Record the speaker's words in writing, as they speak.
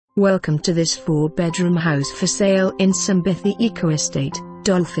Welcome to this 4-bedroom house for sale in Simbithi Eco Estate,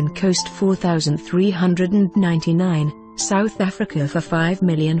 Dolphin Coast 4399, South Africa for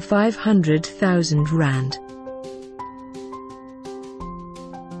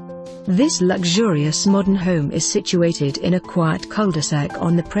R5,500,000. This luxurious modern home is situated in a quiet cul-de-sac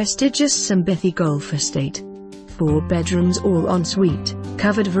on the prestigious Simbithi Golf estate. 4 bedrooms all ensuite,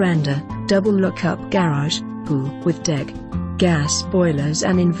 covered veranda, double look-up garage, pool with deck. Gas boilers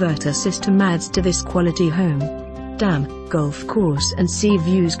and inverter system adds to this quality home. Dam, golf course and sea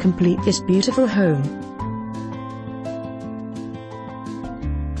views complete this beautiful home.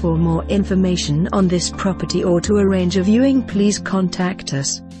 For more information on this property or to arrange a viewing, please contact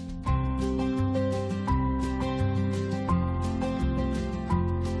us.